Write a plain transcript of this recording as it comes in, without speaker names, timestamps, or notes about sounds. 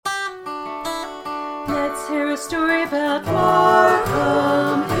Let's hear a story about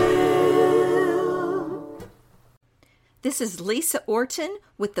Markham Hill. This is Lisa Orton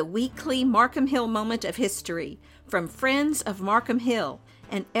with the weekly Markham Hill Moment of History from Friends of Markham Hill,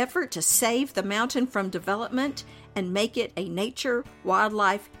 an effort to save the mountain from development and make it a nature,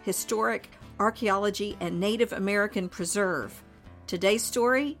 wildlife, historic, archaeology, and Native American preserve. Today's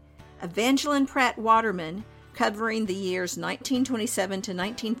story, Evangeline Pratt Waterman, covering the years 1927 to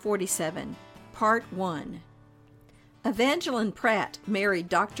 1947, Part 1. Evangeline Pratt married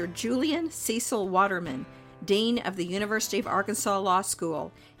Dr. Julian Cecil Waterman, Dean of the University of Arkansas Law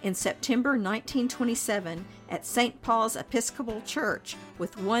School, in September 1927 at St. Paul's Episcopal Church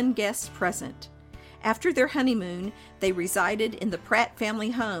with one guest present. After their honeymoon, they resided in the Pratt family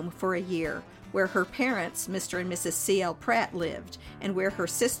home for a year, where her parents, Mr. and Mrs. C.L. Pratt, lived, and where her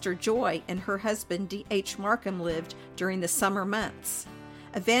sister Joy and her husband D.H. Markham lived during the summer months.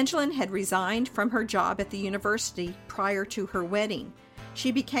 Evangeline had resigned from her job at the university prior to her wedding. She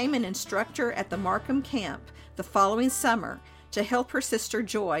became an instructor at the Markham camp the following summer to help her sister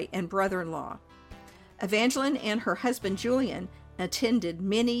Joy and brother-in-law. Evangeline and her husband Julian attended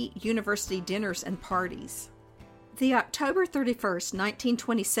many university dinners and parties. The October 31st,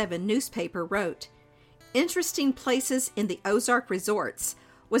 1927 newspaper wrote, "Interesting Places in the Ozark Resorts"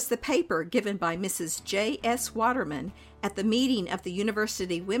 was the paper given by Mrs. J.S. Waterman at the meeting of the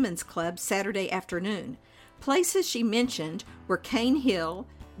University Women's Club Saturday afternoon. Places she mentioned were Cane Hill,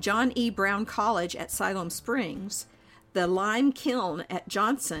 John E. Brown College at Siloam Springs, the Lime Kiln at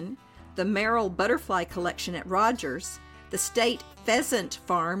Johnson, the Merrill Butterfly Collection at Rogers, the State Pheasant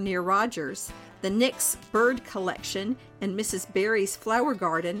Farm near Rogers, the Nix Bird Collection and Mrs. Berry's Flower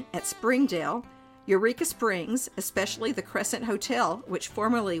Garden at Springdale, Eureka Springs, especially the Crescent Hotel, which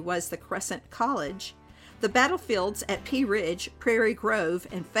formerly was the Crescent College, the battlefields at Pea Ridge, Prairie Grove,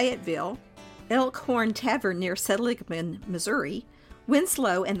 and Fayetteville, Elkhorn Tavern near Seligman, Missouri,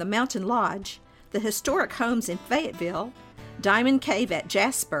 Winslow and the Mountain Lodge, the historic homes in Fayetteville, Diamond Cave at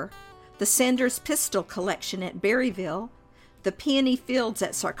Jasper, the Sanders Pistol Collection at Berryville, the Peony Fields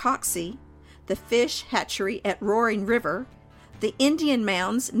at Sarcoxie, the Fish Hatchery at Roaring River, the Indian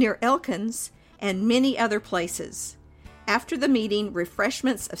Mounds near Elkins, and many other places. After the meeting,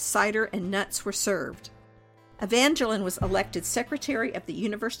 refreshments of cider and nuts were served. Evangeline was elected secretary of the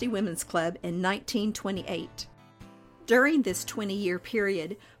University Women's Club in 1928. During this 20-year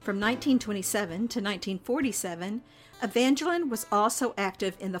period, from 1927 to 1947, Evangeline was also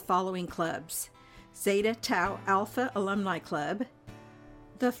active in the following clubs: Zeta Tau Alpha Alumni Club,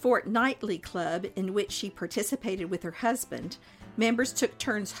 the Fortnightly Club, in which she participated with her husband. Members took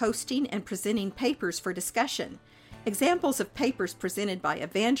turns hosting and presenting papers for discussion. Examples of papers presented by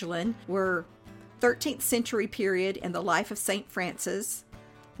Evangeline were 13th Century Period in the Life of St. Francis,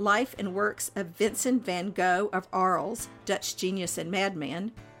 Life and Works of Vincent van Gogh of Arles, Dutch Genius and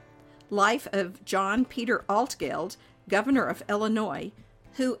Madman, Life of John Peter Altgeld, Governor of Illinois,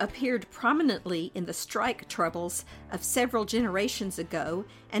 who appeared prominently in the strike troubles of several generations ago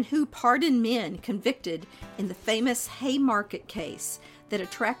and who pardoned men convicted in the famous Haymarket case that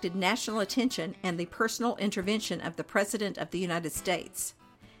attracted national attention and the personal intervention of the President of the United States.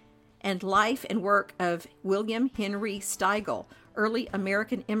 And Life and Work of William Henry Stiegel, early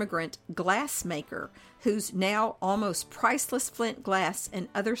American immigrant glassmaker, whose now almost priceless flint glass and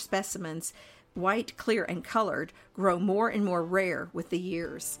other specimens, white, clear, and colored, grow more and more rare with the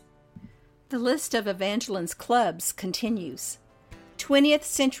years. The list of Evangeline's clubs continues. 20th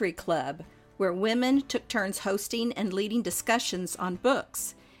Century Club, where women took turns hosting and leading discussions on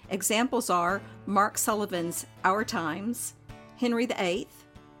books. Examples are Mark Sullivan's Our Times, Henry VIII,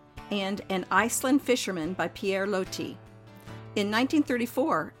 and An Iceland Fisherman by Pierre Loti. In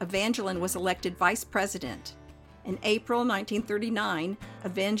 1934, Evangeline was elected vice president. In April 1939,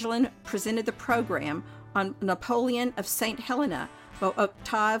 Evangeline presented the program on Napoleon of St. Helena by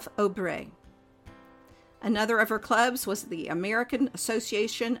Octave Aubray. Another of her clubs was the American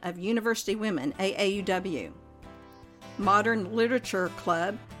Association of University Women, AAUW. Modern Literature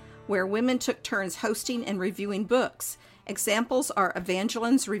Club, where women took turns hosting and reviewing books. Examples are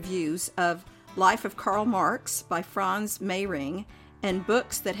Evangeline's reviews of Life of Karl Marx by Franz Mayring and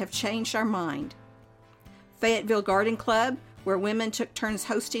Books That Have Changed Our Mind. Fayetteville Garden Club, where women took turns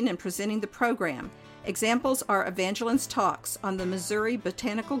hosting and presenting the program. Examples are Evangeline's talks on the Missouri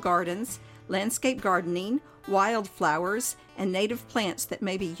Botanical Gardens, landscape gardening, wildflowers, and native plants that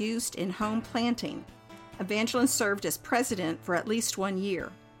may be used in home planting. Evangeline served as president for at least 1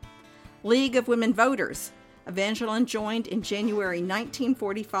 year. League of Women Voters. Evangeline joined in January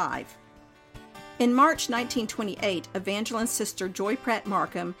 1945. In March 1928, Evangeline's sister Joy Pratt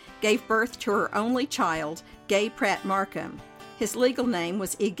Markham gave birth to her only child, Gay Pratt Markham. His legal name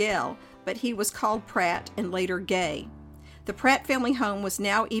was Egil, but he was called Pratt and later Gay. The Pratt family home was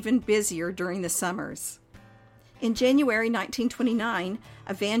now even busier during the summers. In January 1929,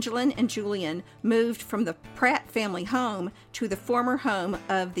 Evangeline and Julian moved from the Pratt family home to the former home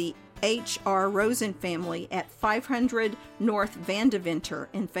of the H.R. Rosen family at 500 North Vandeventer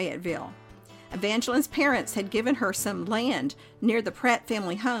in Fayetteville. Evangeline's parents had given her some land near the Pratt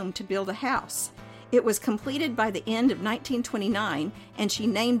family home to build a house. It was completed by the end of 1929, and she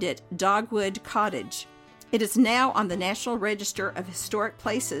named it Dogwood Cottage. It is now on the National Register of Historic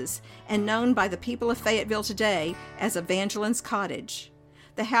Places and known by the people of Fayetteville today as Evangeline's Cottage.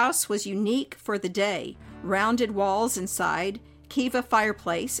 The house was unique for the day: rounded walls inside, Kiva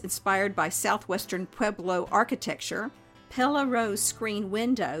fireplace inspired by southwestern Pueblo architecture, Pella Rose screen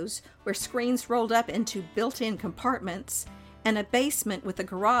windows where screens rolled up into built-in compartments, and a basement with a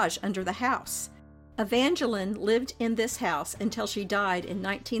garage under the house. Evangeline lived in this house until she died in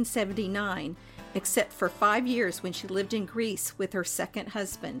 1979, except for 5 years when she lived in Greece with her second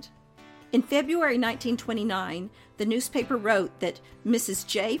husband. In February 1929, the newspaper wrote that Mrs.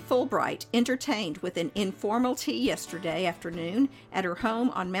 J. Fulbright entertained with an informal tea yesterday afternoon at her home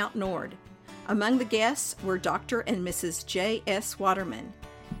on Mount Nord. Among the guests were Dr. and Mrs. J.S. Waterman.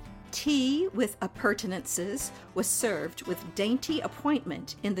 Tea with appurtenances was served with dainty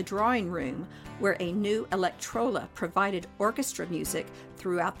appointment in the drawing room, where a new electrola provided orchestra music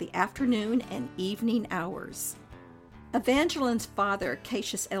throughout the afternoon and evening hours. Evangeline's father,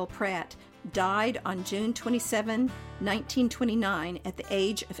 Cassius L. Pratt, died on June 27, 1929, at the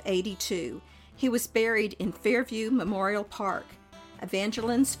age of 82. He was buried in Fairview Memorial Park.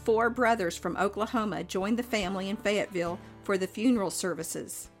 Evangeline's 4 brothers from Oklahoma joined the family in Fayetteville for the funeral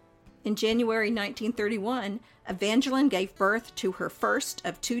services. In January 1931, Evangeline gave birth to her first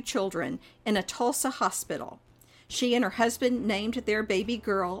of 2 children in a Tulsa hospital. She and her husband named their baby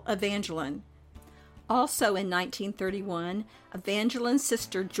girl Evangeline. Also in 1931, Evangeline's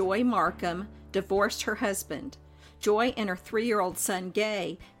sister Joy Markham divorced her husband. Joy and her 3-year-old son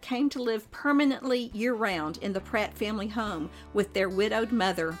Gay came to live permanently year-round in the Pratt family home with their widowed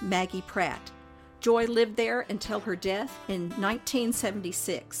mother, Maggie Pratt. Joy lived there until her death in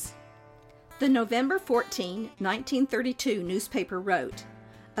 1976. The November 14, 1932 newspaper wrote,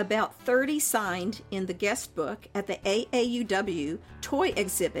 "About 30 signed in the guest book at the AAUW toy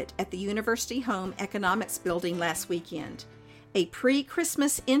exhibit at the University Home Economics Building last weekend. A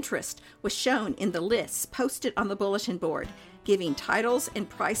pre-Christmas interest was shown in the lists posted on the bulletin board, giving titles and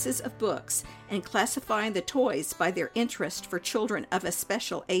prices of books and classifying the toys by their interest for children of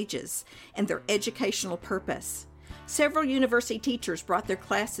especial ages and their educational purpose. Several university teachers brought their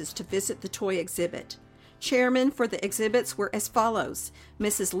classes to visit the toy exhibit. Chairmen for the exhibits were as follows: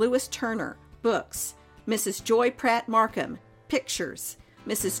 Mrs. Lewis Turner, books; Mrs. Joy Pratt Markham, pictures;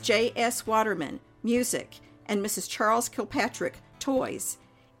 Mrs. J.S. Waterman, music; and Mrs. Charles Kilpatrick, toys.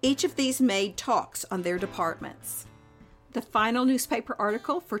 Each of these made talks on their departments." The final newspaper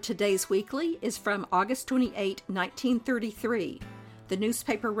article for today's weekly is from August 28, 1933. The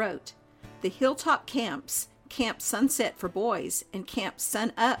newspaper wrote, "The hilltop camps, Camp Sunset for boys and Camp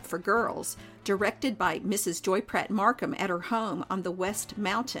Sun Up for girls, directed by Mrs. Joy Pratt Markham at her home on the West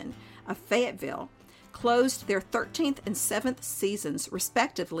Mountain of Fayetteville, closed their 13th and 7th seasons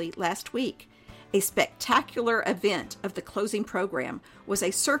respectively last week. A spectacular event of the closing program was a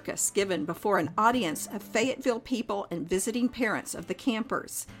circus given before an audience of Fayetteville people and visiting parents of the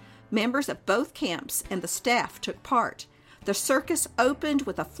campers. Members of both camps and the staff took part. The circus opened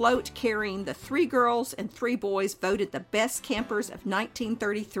with a float carrying the 3 girls and 3 boys voted the best campers of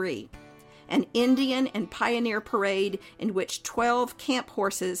 1933. An Indian and Pioneer parade in which 12 camp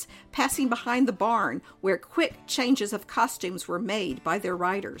horses passing behind the barn where quick changes of costumes were made by their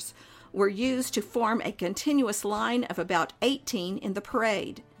riders were used to form a continuous line of about 18 in the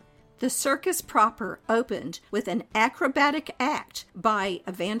parade. The circus proper opened with an acrobatic act by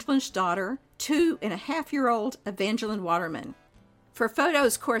Evangeline's daughter, 2.5-year-old Evangeline Waterman. For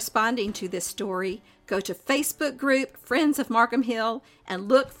photos corresponding to this story, go to Facebook group Friends of Markham Hill and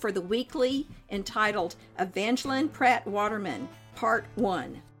look for the weekly entitled Evangeline Pratt Waterman, Part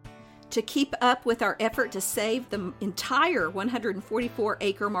 1. To keep up with our effort to save the entire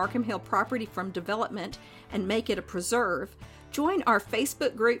 144-acre Markham Hill property from development and make it a preserve, join our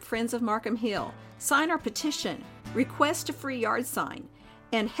Facebook group Friends of Markham Hill, sign our petition, request a free yard sign,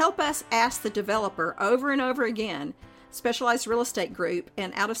 and help us ask the developer over and over again, Specialized Real Estate Group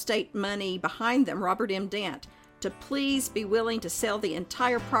and out-of-state money behind them, Robert M. Dant, to please be willing to sell the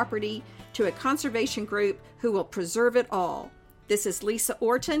entire property to a conservation group who will preserve it all. This is Lisa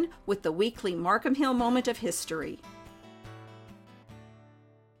Orton with the weekly Markham Hill Moment of History.